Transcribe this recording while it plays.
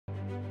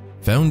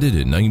Founded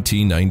in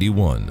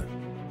 1991,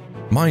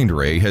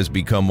 Mindray has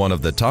become one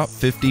of the top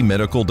 50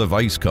 medical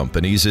device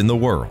companies in the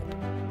world.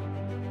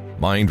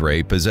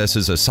 Mindray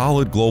possesses a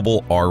solid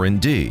global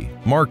R&D,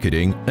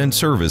 marketing, and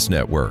service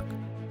network,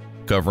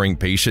 covering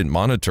patient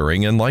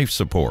monitoring and life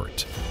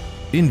support,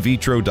 in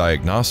vitro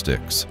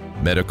diagnostics,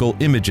 medical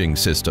imaging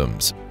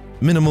systems,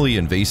 minimally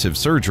invasive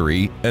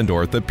surgery, and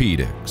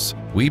orthopedics.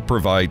 We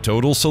provide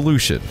total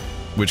solution,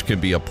 which can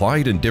be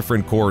applied in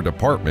different core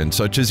departments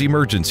such as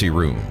emergency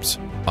rooms,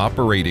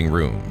 operating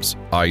rooms,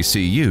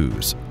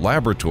 ICUs,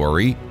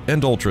 laboratory,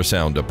 and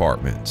ultrasound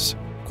departments.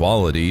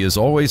 Quality is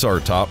always our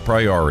top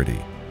priority.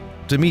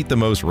 To meet the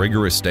most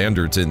rigorous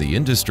standards in the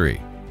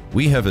industry,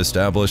 we have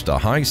established a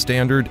high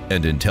standard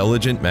and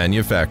intelligent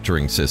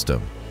manufacturing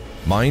system.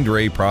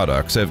 Mindray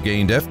products have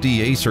gained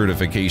FDA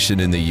certification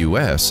in the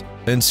US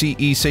and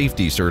CE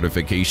safety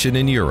certification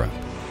in Europe.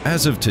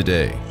 As of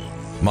today,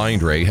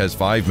 Mindray has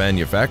 5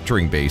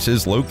 manufacturing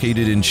bases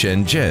located in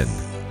Shenzhen,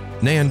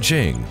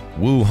 Nanjing,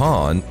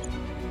 Wuhan,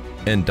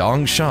 and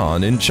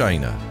Dongshan in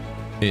China.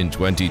 In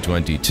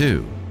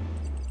 2022,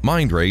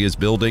 Mindray is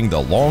building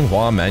the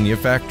Longhua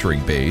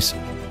Manufacturing Base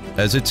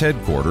as its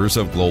headquarters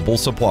of global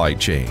supply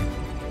chain.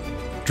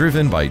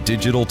 Driven by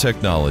digital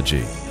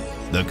technology,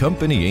 the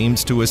company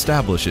aims to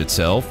establish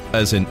itself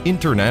as an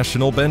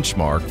international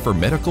benchmark for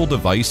medical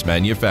device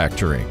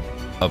manufacturing.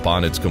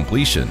 Upon its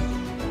completion,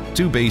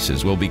 2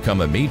 bases will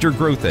become a major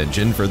growth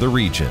engine for the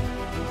region.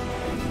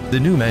 The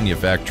new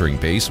manufacturing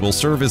base will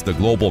serve as the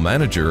global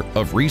manager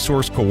of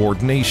resource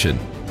coordination,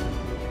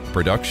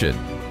 production,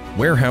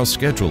 warehouse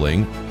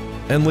scheduling,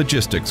 and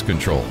logistics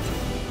control.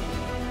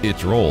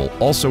 Its role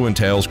also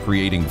entails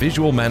creating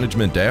visual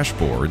management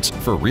dashboards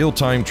for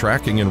real-time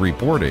tracking and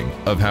reporting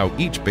of how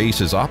each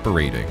base is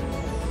operating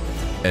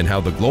and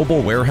how the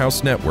global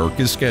warehouse network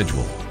is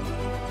scheduled.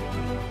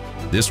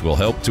 This will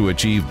help to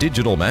achieve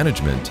digital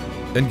management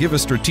and give a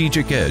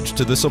strategic edge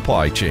to the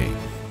supply chain.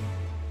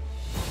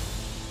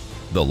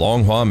 The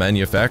Longhua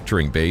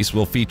Manufacturing Base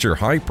will feature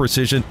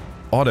high-precision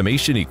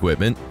automation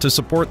equipment to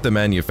support the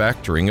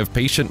manufacturing of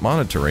patient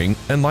monitoring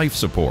and life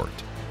support,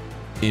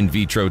 in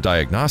vitro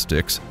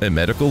diagnostics, and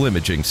medical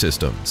imaging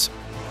systems.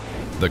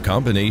 The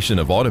combination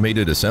of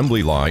automated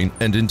assembly line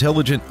and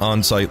intelligent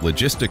on-site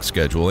logistics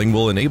scheduling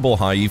will enable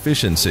high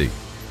efficiency,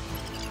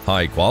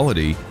 high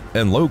quality,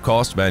 and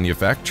low-cost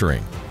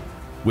manufacturing,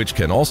 which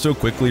can also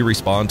quickly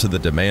respond to the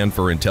demand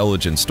for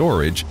intelligent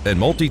storage and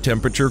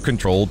multi-temperature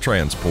controlled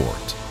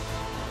transport.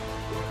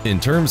 In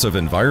terms of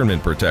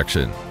environment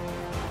protection,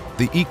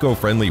 the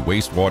eco-friendly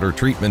wastewater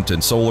treatment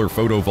and solar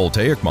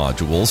photovoltaic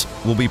modules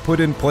will be put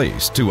in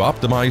place to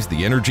optimize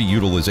the energy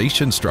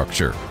utilization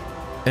structure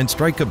and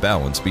strike a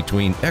balance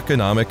between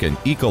economic and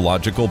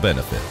ecological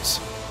benefits.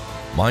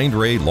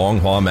 Mindray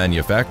Longhua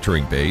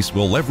Manufacturing Base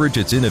will leverage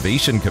its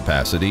innovation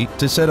capacity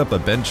to set up a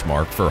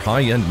benchmark for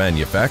high-end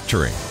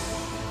manufacturing,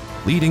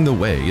 leading the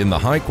way in the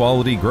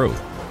high-quality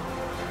growth,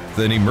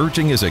 then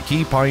emerging as a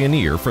key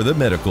pioneer for the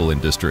medical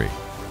industry.